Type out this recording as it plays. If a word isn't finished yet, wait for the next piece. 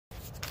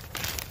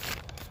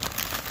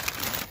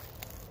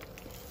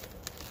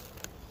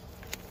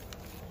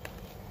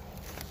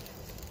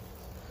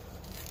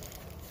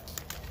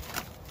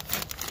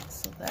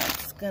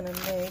gonna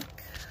make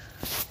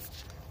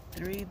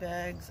 3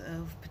 bags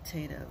of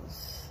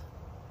potatoes.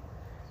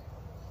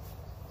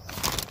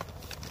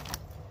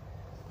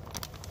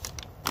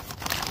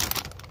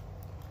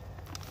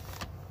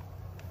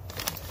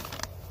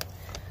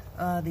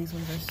 These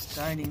ones are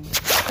starting.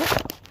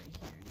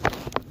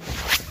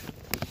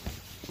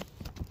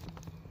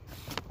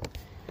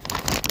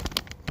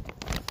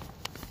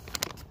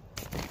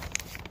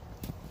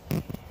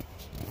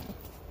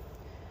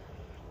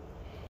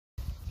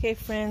 Okay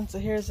friends, so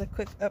here's a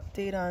quick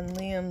update on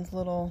Liam's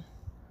little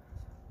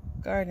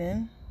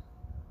garden.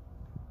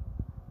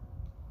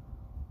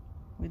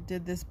 We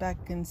did this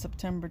back in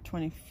September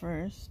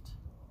 21st.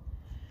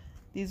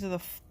 These are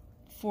the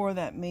 4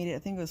 that made it. I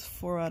think it was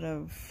 4 out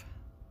of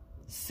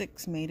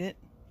 6 made it.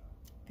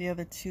 The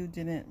other 2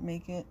 didn't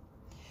make it.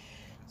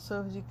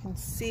 So as you can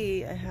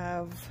see, I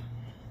have,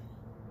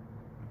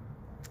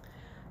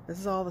 this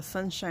is all the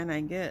sunshine I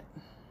get.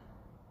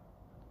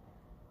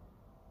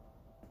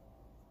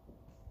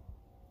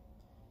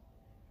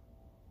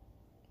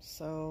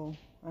 So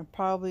I'm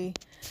probably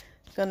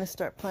gonna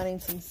start planting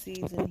some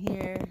seeds in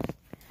here.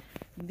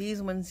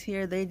 These ones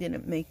here, they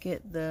didn't make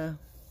it. The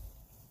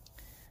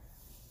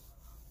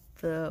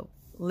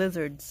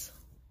lizards,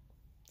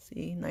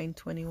 see,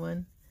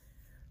 921.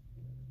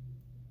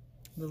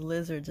 The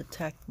lizards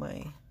attacked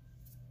my,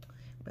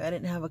 but I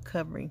didn't have a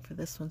covering for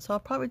this one. So I'll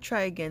probably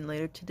try again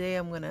later. Today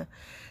I'm gonna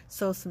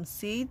sow some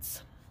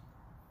seeds.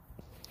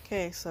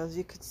 Okay, so as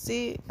you can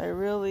see, I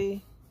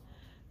really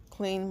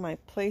clean my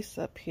place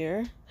up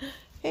here.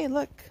 Hey,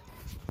 look,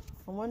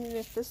 I'm wondering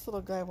if this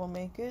little guy will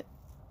make it.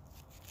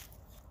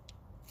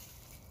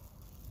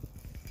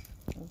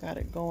 I got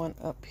it going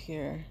up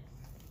here.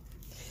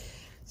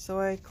 So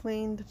I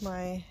cleaned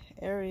my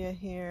area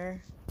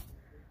here.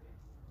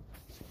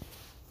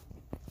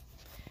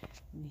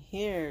 And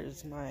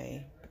here's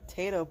my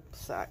potato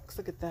sacks.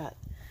 Look at that.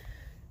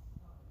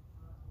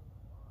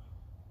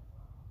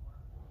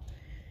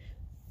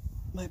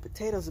 My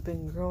potatoes have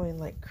been growing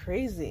like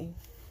crazy.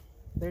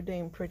 They're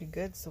doing pretty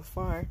good so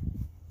far.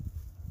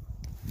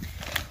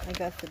 I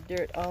got the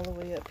dirt all the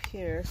way up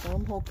here, so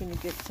I'm hoping to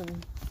get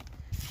some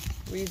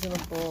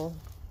reasonable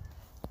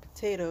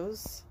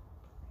potatoes.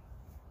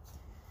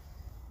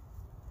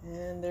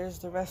 And there's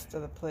the rest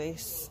of the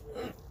place.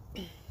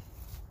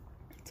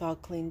 It's all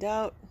cleaned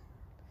out.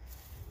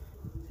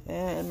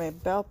 And my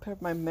bell pepper,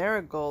 my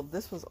marigold.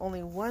 This was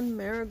only one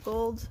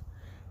marigold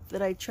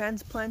that I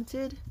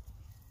transplanted.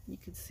 You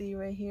can see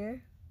right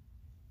here.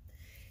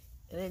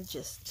 And it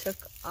just took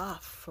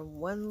off from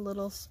one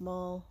little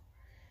small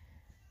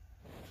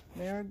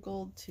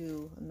marigold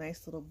to a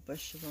nice little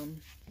bush of them.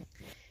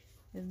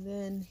 And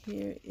then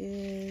here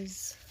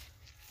is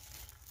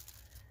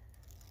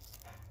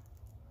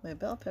my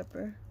bell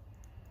pepper.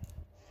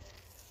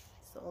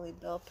 It's the only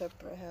bell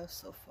pepper I have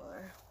so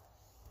far.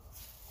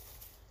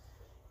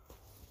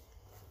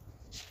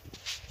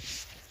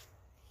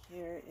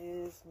 Here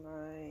is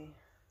my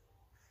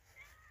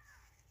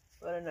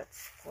butternut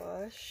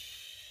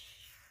squash.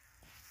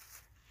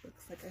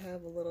 Looks like I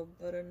have a little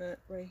butternut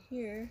right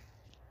here.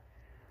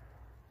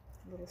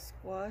 A little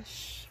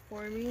squash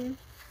forming.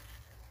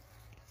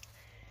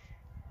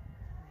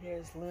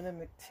 Here's Luna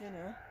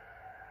McTuna.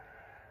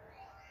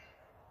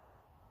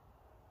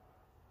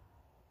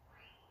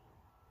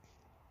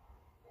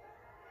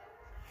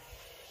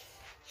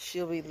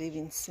 She'll be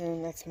leaving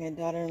soon. That's my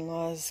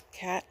daughter-in-law's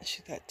cat.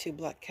 She's got 2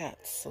 black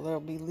cats. So they'll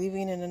be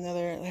leaving in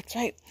another, that's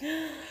right,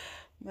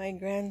 my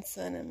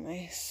grandson and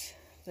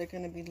they're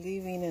going to be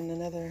leaving in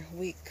another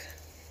week.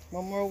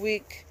 One more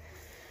week.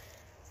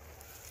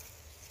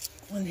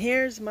 And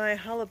here's my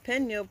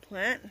jalapeño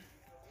plant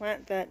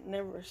that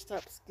never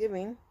stops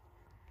giving.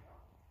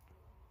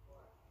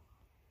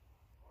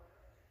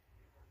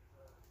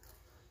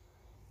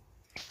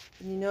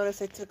 And you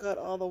notice I took out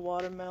all the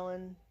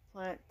watermelon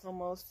plants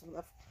almost and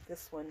left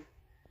this one.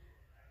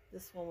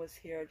 This one was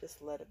here, I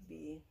just let it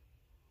be.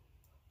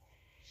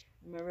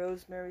 And my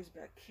rosemary's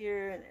back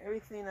here, and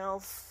everything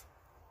else,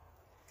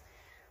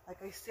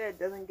 like I said,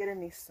 doesn't get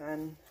any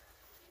sun.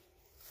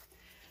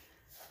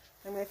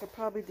 I mean, I could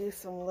probably do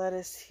some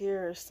lettuce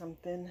here or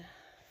something,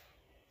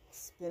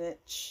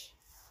 spinach.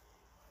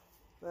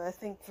 But I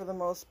think for the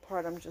most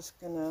part, I'm just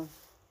gonna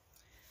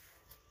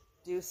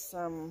do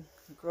some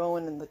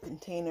growing in the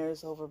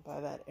containers over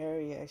by that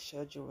area I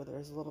showed you where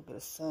there's a little bit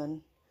of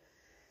sun.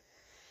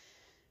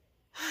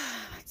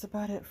 That's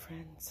about it,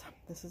 friends.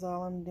 This is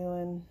all I'm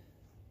doing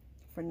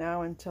for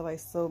now until I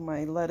sow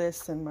my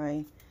lettuce and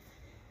my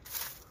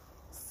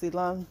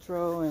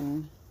cilantro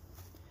and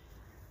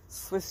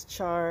Swiss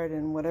chard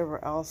and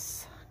whatever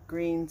else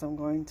greens I'm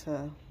going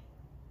to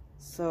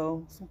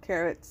sow. Some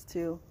carrots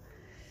too.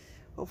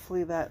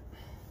 Hopefully that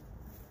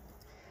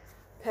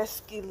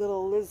pesky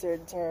little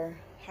lizards are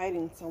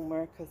hiding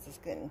somewhere because it's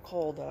getting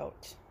cold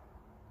out.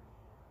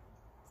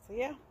 So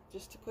yeah,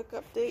 just a quick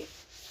update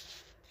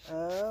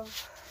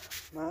of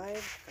my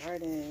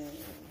garden.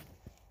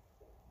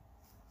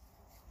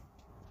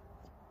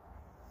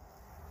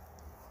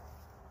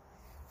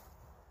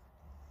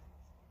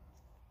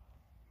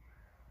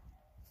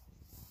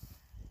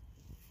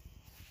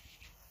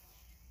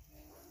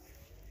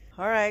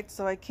 Alright,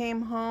 so I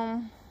came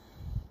home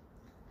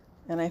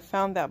and I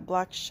found that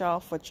black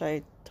shelf, which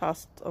I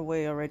tossed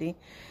away already.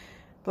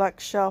 Black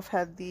shelf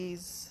had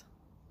these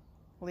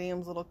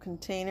Liam's little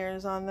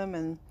containers on them,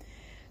 and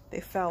they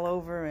fell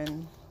over,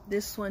 and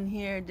this one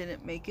here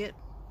didn't make it.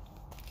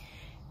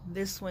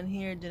 This one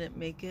here didn't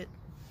make it.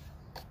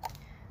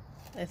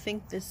 I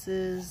think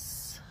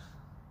these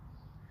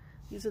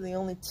are the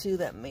only two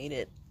that made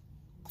it.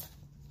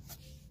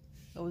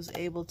 I was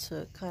able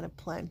to kind of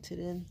plant it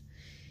in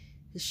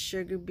the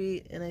sugar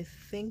beet, and I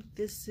think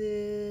this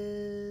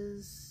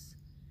is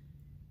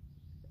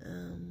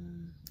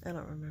I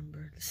don't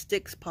remember. The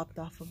sticks popped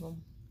off of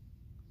them.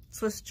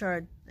 Swiss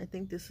chard. I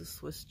think this is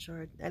Swiss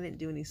chard. I didn't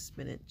do any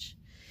spinach.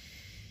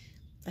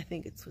 I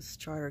think it's Swiss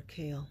chard or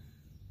kale.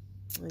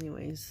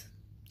 Anyways,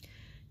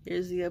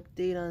 here's the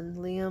update on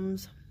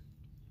Liam's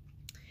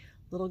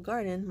little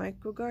garden,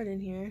 micro garden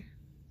here.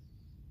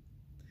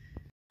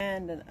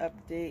 And an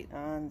update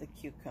on the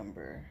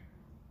cucumber.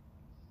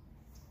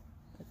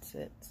 That's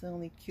it. It's the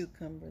only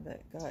cucumber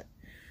that got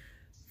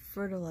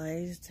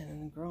fertilized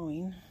and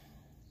growing.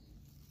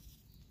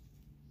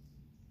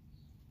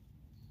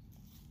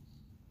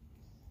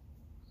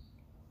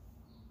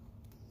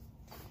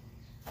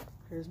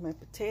 Here's my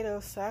potato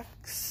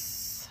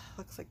sacks.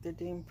 Looks like they're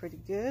doing pretty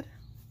good.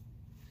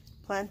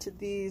 Planted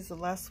these the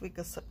last week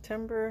of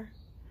September,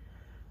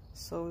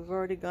 so we've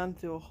already gone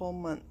through a whole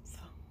month.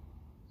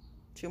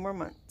 2 more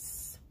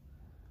months.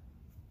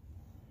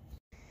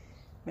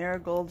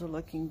 Marigolds are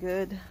looking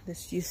good. I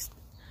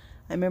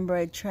remember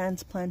I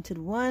transplanted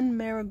one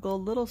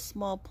marigold, little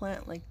small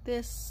plant like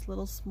this,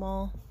 little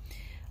small.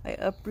 I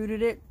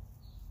uprooted it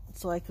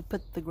so I could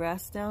put the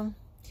grass down,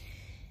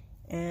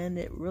 and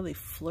it really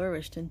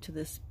flourished into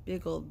this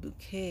big old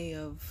bouquet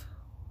of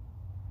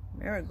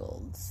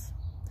marigolds.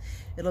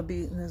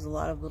 There's a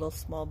lot of little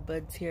small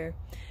buds here.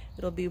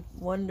 It'll be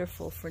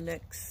wonderful for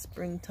next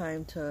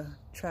springtime to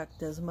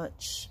attract as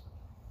much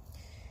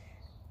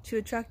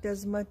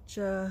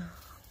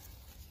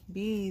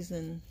bees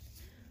and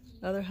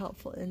other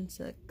helpful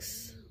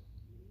insects.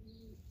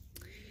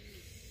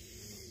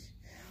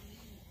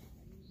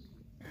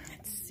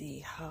 Let's see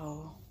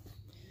how.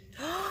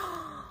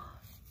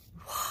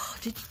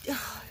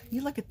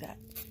 You look at that?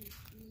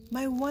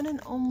 My one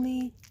and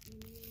only.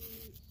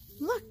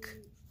 Look.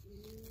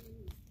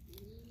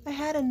 I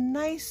had a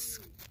nice.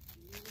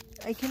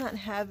 I cannot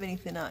have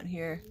anything out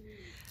here.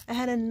 I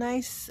had a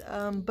nice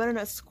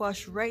butternut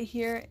squash right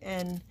here,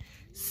 and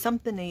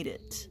something ate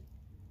it.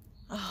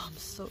 Oh, I'm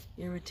so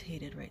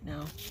irritated right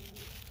now.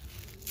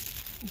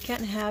 You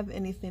can't have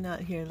anything out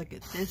here. Look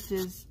at this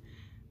is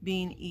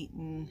being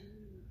eaten.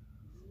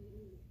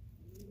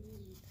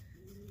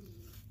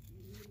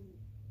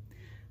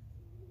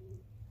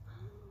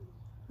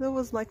 That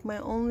was like my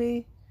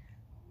only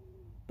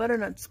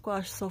butternut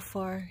squash so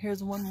far.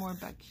 Here's one more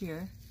back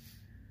here.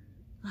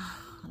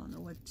 I don't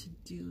know what to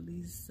do.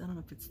 I don't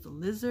know if it's the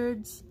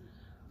lizards,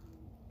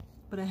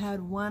 but I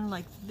had one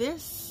like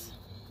this.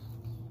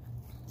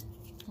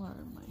 Where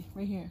am I?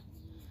 Right here.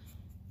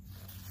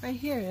 Right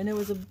here, and it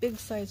was a big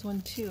size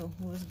one too.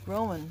 It was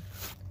growing.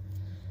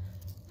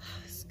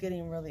 It's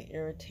getting really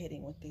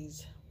irritating with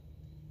these.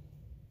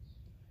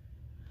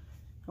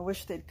 I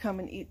wish they'd come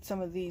and eat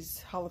some of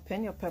these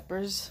jalapeno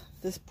peppers.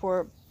 This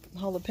poor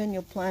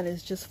jalapeno plant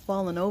is just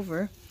falling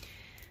over.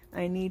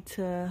 I need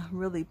to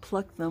really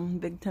pluck them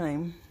big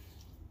time.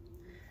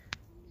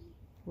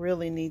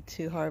 Really need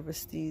to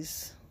harvest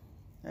these.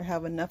 I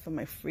have enough in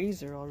my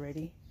freezer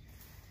already.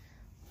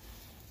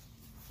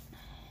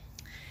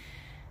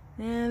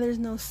 Yeah, there's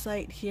no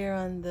sight here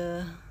on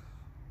the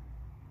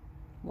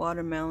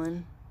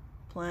watermelon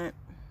plant.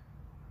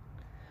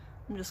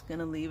 I'm just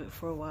gonna leave it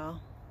for a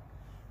while.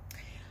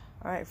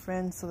 Alright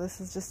friends, so this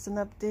is just an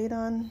update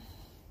on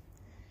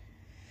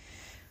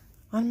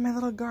my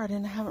little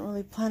garden. I haven't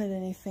really planted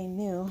anything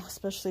new,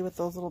 especially with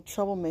those little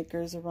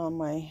troublemakers around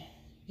my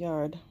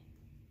yard.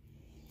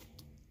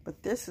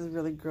 But this is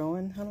really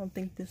growing. I don't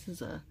think this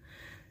is a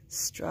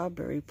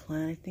strawberry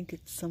plant. I think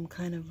it's some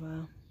kind of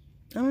a,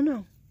 I don't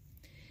know.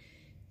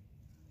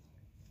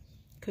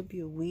 Could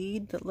be a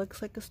weed that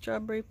looks like a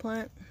strawberry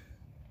plant.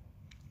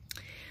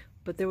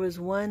 But there was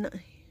one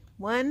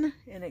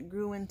and it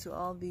grew into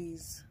all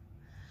these.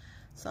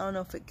 So I don't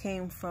know if it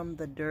came from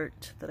the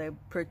dirt that I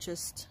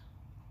purchased.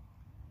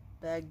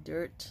 Bag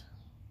dirt,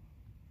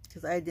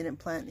 because I didn't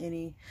plant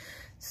any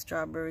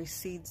strawberry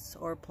seeds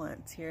or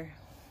plants here.